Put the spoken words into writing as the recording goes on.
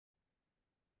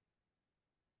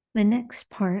The next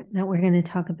part that we're going to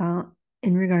talk about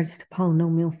in regards to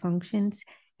polynomial functions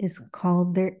is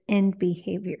called their end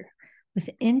behavior. With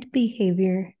end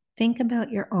behavior, think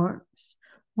about your arms.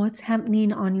 What's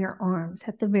happening on your arms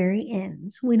at the very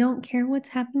ends? We don't care what's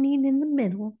happening in the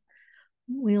middle.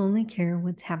 We only care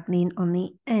what's happening on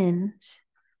the ends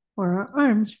or our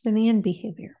arms for the end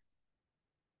behavior.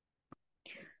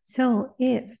 So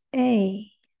if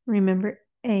A, remember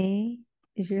A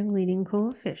is your leading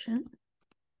coefficient.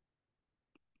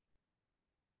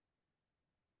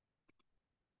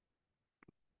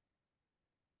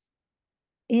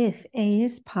 If A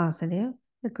is positive,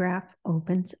 the graph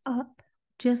opens up,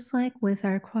 just like with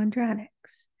our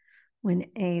quadratics. When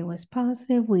A was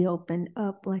positive, we opened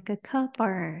up like a cup,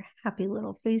 our happy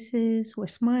little faces, we're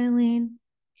smiling.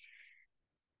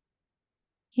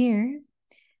 Here,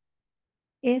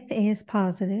 if A is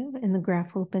positive and the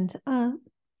graph opens up,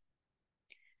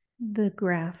 the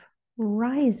graph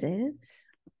rises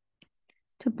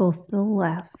to both the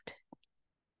left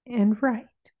and right.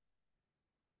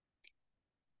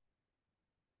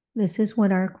 This is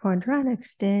what our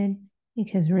quadratics did,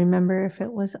 because remember, if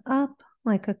it was up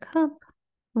like a cup,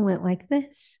 it went like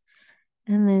this.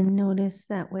 And then notice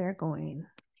that we're going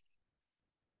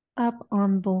up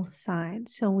on both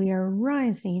sides. So we are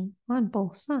rising on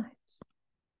both sides.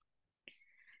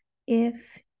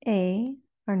 If A,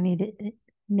 our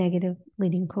negative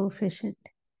leading coefficient,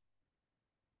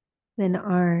 then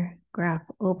our graph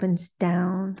opens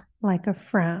down like a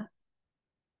frown.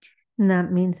 And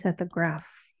that means that the graph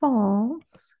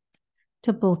falls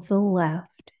to both the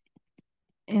left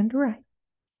and right.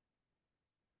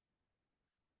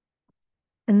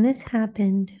 And this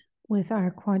happened with our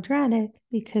quadratic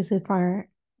because if our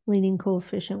leading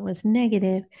coefficient was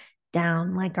negative,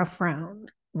 down like a frown.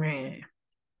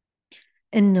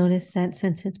 And notice that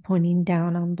since it's pointing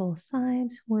down on both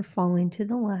sides, we're falling to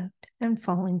the left and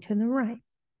falling to the right.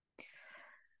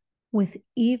 With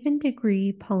even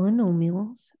degree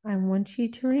polynomials, I want you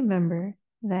to remember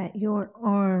that your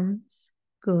arms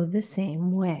go the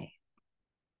same way.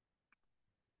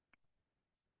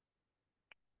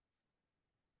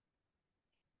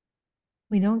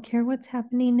 We don't care what's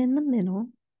happening in the middle,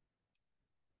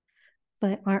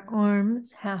 but our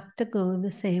arms have to go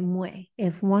the same way.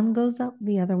 If one goes up,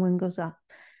 the other one goes up.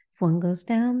 If one goes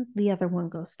down, the other one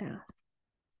goes down.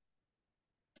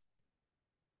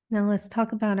 Now let's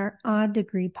talk about our odd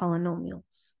degree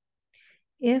polynomials.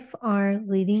 If our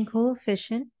leading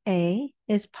coefficient A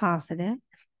is positive,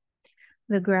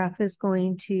 the graph is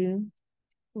going to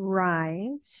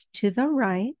rise to the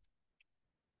right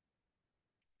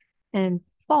and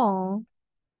fall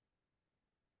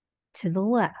to the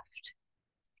left.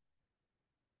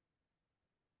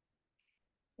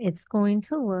 It's going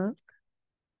to look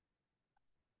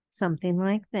something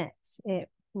like this. It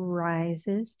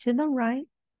rises to the right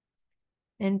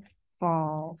and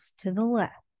falls to the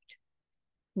left.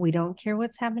 We don't care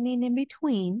what's happening in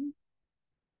between,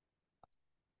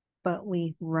 but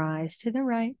we rise to the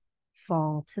right,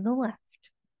 fall to the left.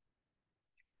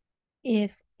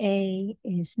 If A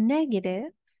is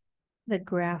negative, the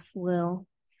graph will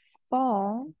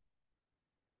fall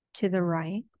to the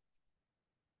right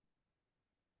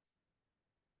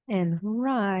and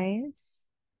rise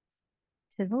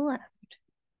to the left,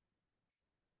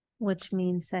 which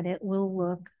means that it will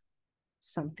look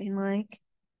something like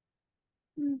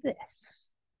this.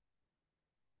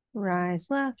 Rise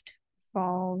left,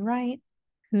 fall right.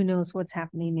 Who knows what's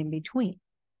happening in between?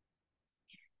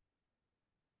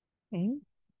 Okay.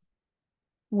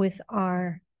 With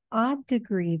our odd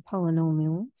degree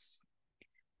polynomials,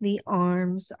 the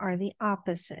arms are the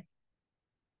opposite.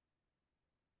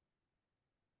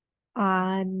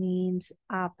 Odd means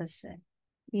opposite.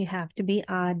 You have to be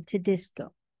odd to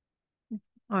disco.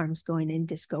 Arms going in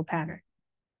disco pattern.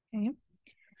 Okay.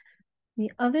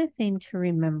 The other thing to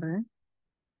remember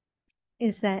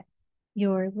is that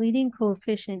your leading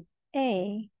coefficient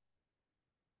A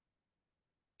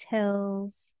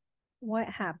tells what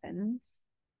happens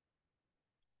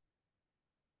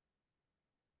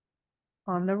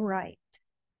on the right,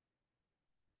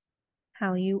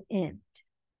 how you end.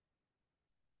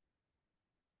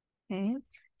 Okay,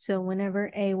 so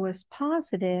whenever A was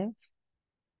positive,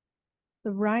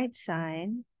 the right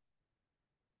side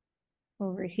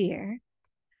over here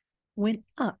went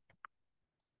up.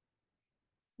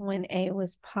 When A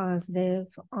was positive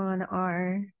on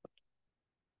our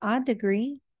odd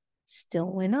degree,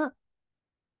 still went up.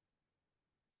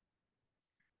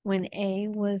 When A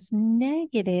was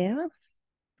negative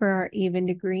for our even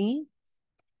degree,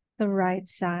 the right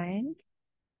side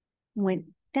went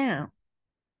down.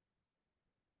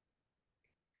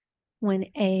 When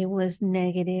A was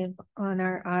negative on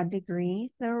our odd degree,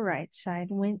 the right side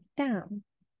went down.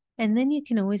 And then you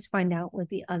can always find out what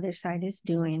the other side is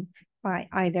doing by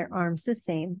either arms the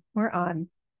same or odd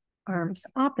arms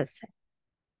opposite.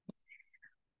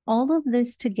 All of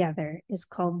this together is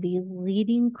called the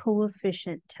leading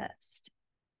coefficient test.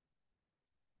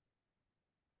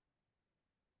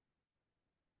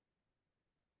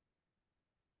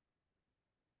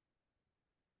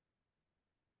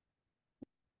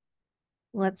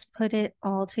 Let's put it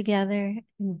all together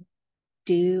and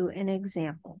do an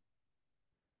example.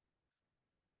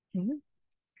 Okay.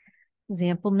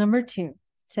 Example number 2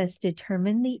 says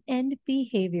determine the end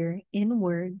behavior in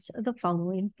words of the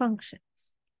following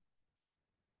functions.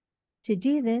 To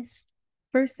do this,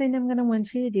 first thing I'm going to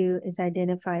want you to do is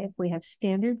identify if we have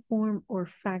standard form or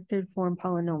factored form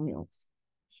polynomials.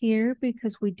 Here,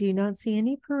 because we do not see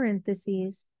any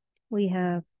parentheses, we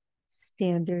have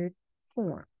standard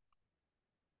form.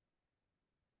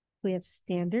 We have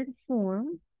standard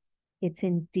form. It's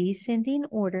in descending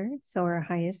order, so our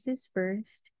highest is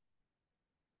first.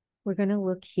 We're going to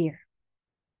look here.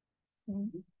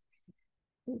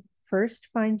 First,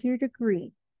 find your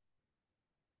degree.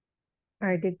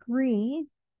 Our degree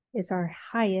is our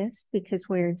highest because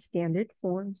we're in standard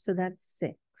form, so that's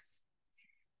 6.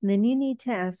 And then you need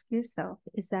to ask yourself,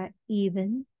 is that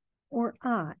even or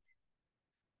odd?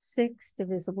 6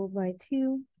 divisible by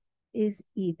 2 is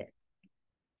even.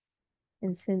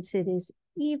 And since it is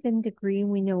even degree,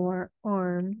 we know our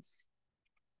arms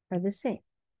are the same.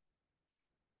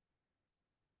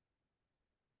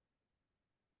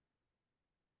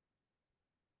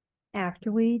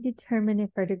 After we determine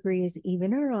if our degree is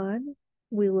even or odd,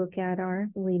 we look at our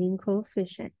leading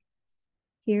coefficient.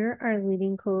 Here, our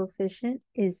leading coefficient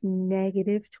is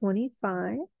negative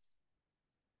 25,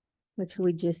 which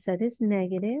we just said is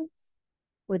negative,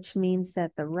 which means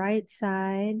that the right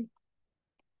side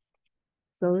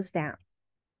goes down.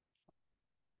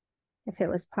 If it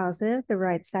was positive, the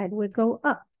right side would go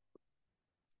up.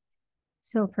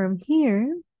 So from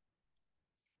here,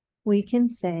 we can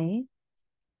say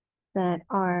that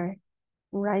our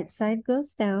right side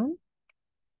goes down.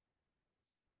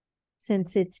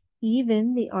 Since it's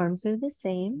even, the arms are the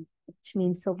same, which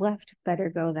means the left better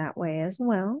go that way as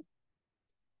well.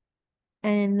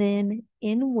 And then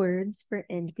in words for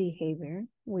end behavior,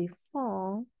 we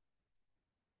fall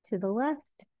to the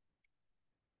left.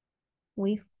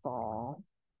 We fall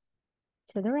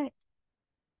to the right.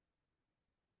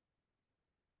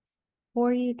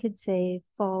 Or you could say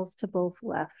falls to both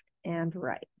left and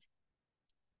right.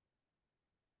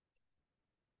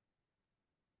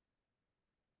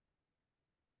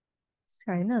 Let's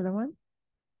try another one.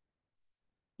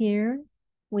 Here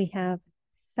we have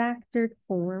factored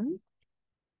form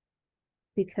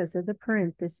because of the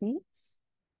parentheses.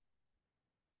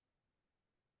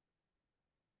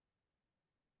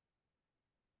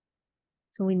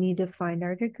 So we need to find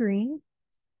our degree.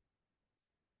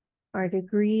 Our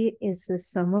degree is the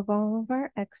sum of all of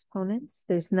our exponents.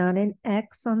 There's not an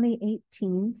x on the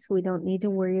 18, so we don't need to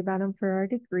worry about them for our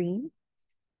degree.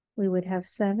 We would have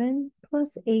 7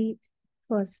 plus 8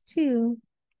 plus 2,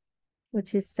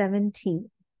 which is 17.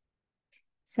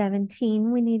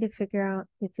 17, we need to figure out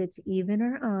if it's even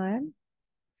or odd.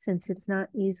 Since it's not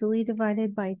easily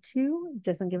divided by 2, it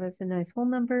doesn't give us a nice whole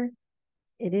number.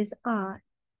 It is odd.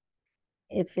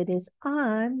 If it is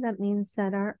odd, that means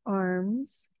that our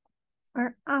arms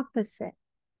are opposite.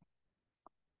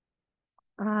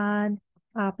 Odd,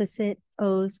 opposite,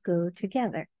 O's go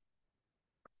together.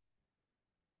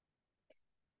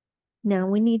 Now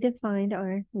we need to find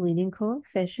our leading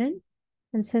coefficient.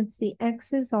 And since the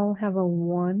x's all have a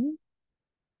 1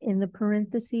 in the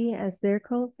parenthesis as their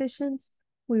coefficients,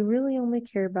 we really only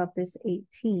care about this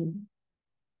 18.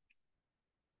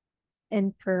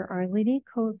 And for our leading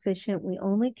coefficient, we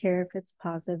only care if it's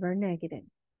positive or negative.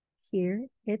 Here,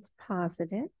 it's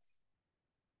positive.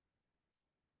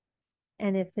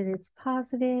 And if it is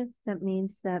positive, that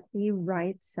means that the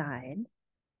right side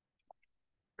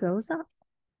goes up.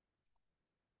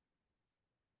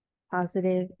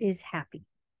 Positive is happy.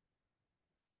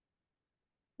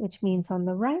 Which means on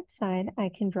the right side, I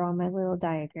can draw my little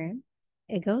diagram.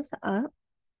 It goes up.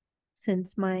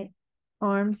 Since my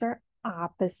arms are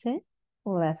opposite,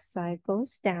 left side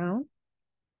goes down.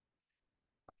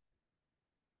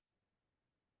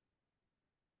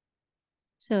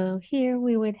 So here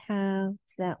we would have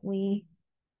that we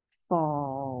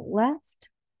fall left.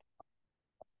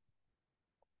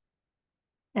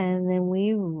 And then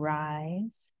we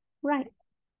rise right.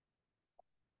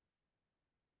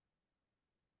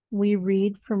 We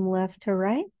read from left to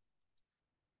right,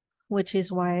 which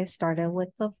is why I started with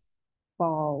the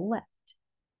fall left.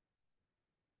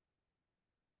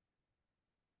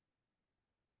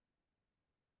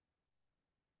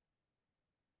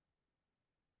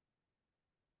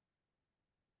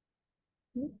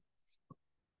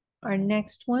 Our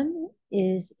next one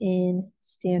is in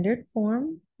standard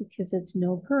form because it's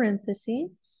no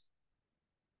parentheses,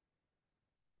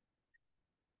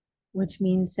 which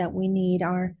means that we need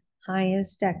our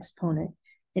highest exponent.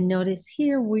 And notice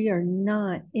here we are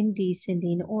not in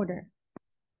descending order.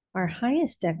 Our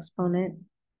highest exponent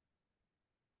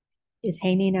is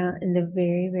hanging out in the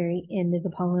very, very end of the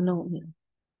polynomial.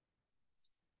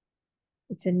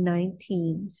 It's a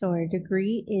 19. So our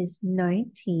degree is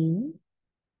 19,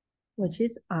 which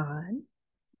is odd.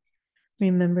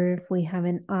 Remember, if we have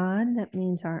an odd, that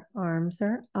means our arms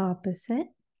are opposite.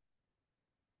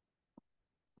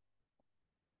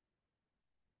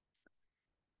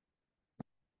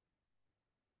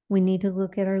 We need to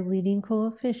look at our leading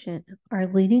coefficient. Our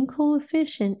leading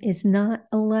coefficient is not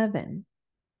 11.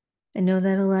 I know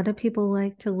that a lot of people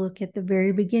like to look at the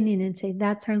very beginning and say,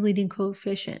 that's our leading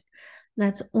coefficient.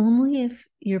 That's only if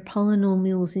your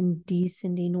polynomial is in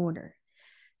descending order.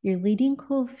 Your leading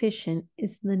coefficient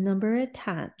is the number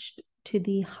attached to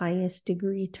the highest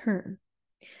degree term.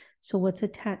 So what's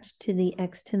attached to the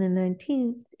x to the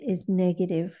 19th is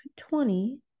negative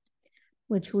 20,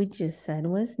 which we just said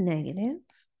was negative.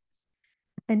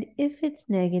 And if it's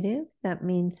negative, that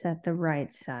means that the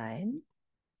right side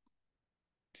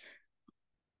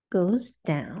goes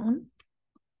down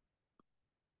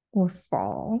or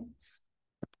falls.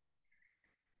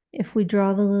 If we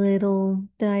draw the little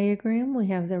diagram, we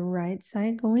have the right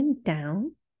side going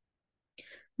down.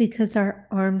 Because our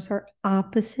arms are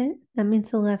opposite, that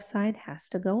means the left side has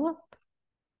to go up.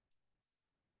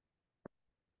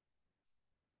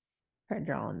 Try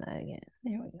drawing that again.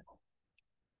 There we go.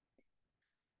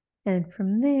 And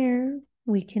from there,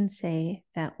 we can say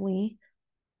that we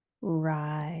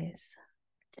rise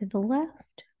to the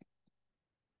left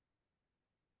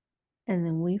and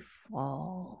then we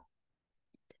fall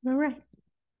to the right.